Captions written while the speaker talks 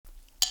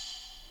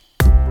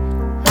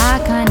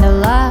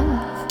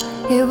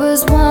It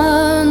was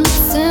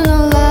once in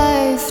a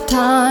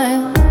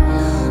lifetime.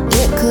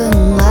 It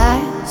couldn't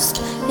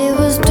last. It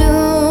was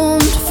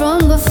doomed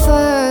from the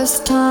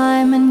first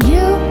time. And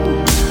you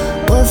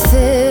were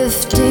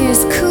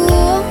 50s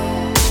cool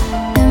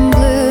in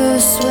blue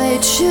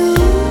suede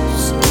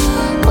shoes.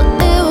 Well,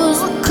 it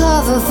was the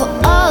cover for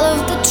all of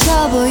the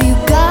trouble you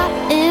got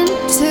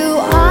into.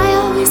 I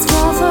always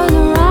fall for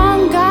the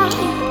wrong guy.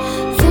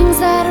 Things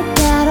that are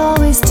bad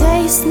always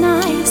taste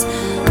nice.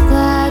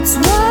 That's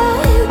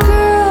why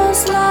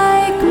girls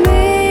like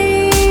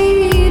me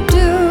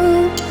do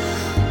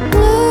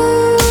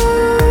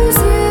lose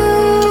you.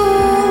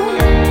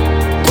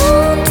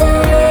 Don't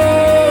tell me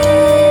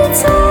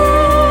it's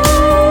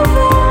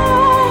over.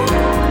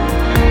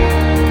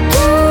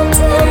 Don't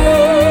tell me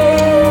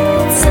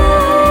it's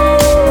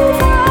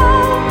over.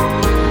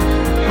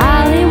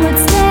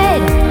 Hollywood's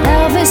dead,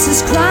 Elvis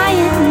is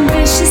crying,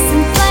 vicious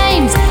in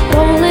flames,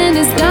 Roland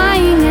is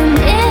dying, and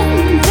in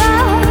the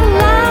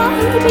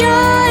light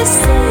you're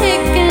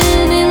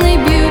sickeningly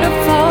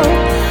beautiful.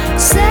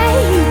 Say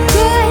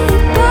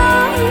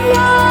goodbye,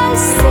 you're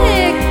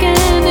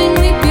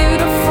sickeningly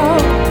beautiful.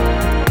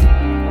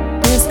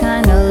 This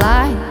kind of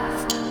life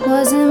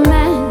wasn't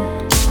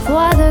meant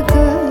for the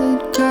good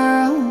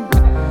girl.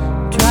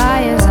 Try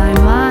as I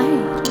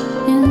might,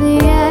 in the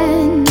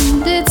end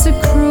it's a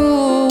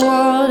cruel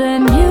world.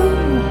 And you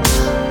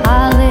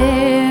are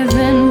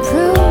living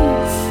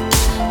proof,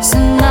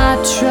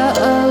 Sinatra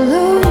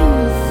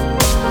aloof,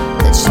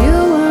 that you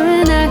were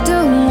an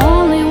actor who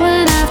only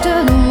went after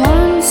the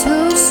ones who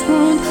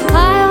swooned.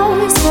 I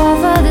always fall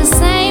for the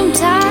same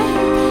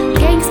type,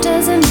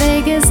 gangsters in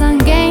Vegas on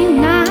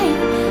game night.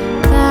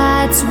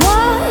 That's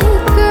why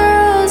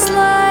girls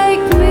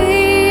like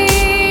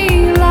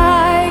me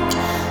like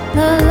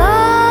the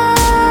limelight.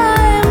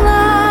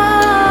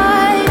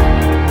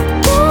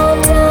 Don't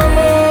tell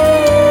me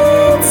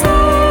it's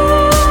over.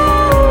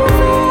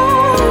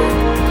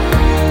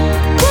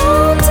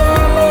 Don't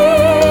tell me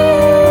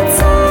it's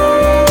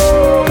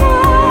over.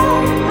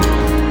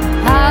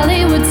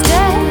 Hollywood's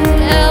dead,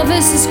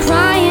 Elvis is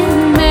crying,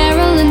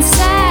 Marilyn's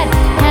sad,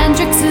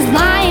 Hendrix is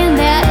lying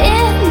there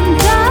in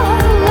the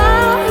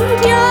light.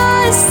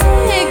 You're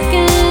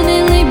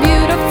sickeningly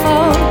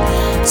beautiful.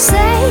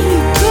 Say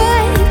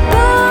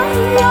goodbye,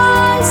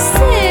 you're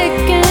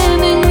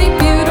sickeningly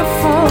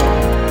beautiful.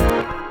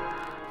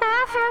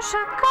 If you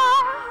should go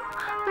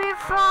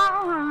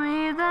before me,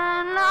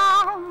 then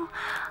know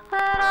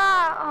that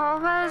I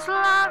always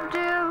loved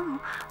you.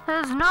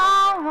 There's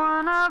no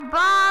one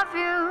above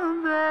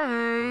you,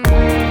 babe.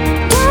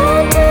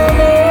 Don't tell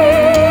me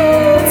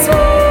it's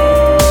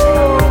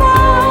over.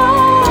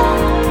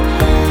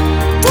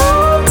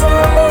 Don't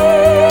tell me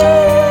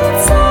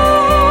it's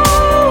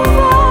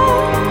over.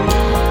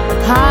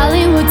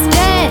 Hollywood's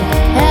dead,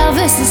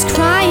 Elvis is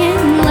crying,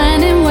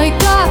 Lennon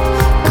wake up,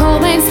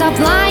 Cobain stop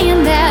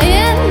lying there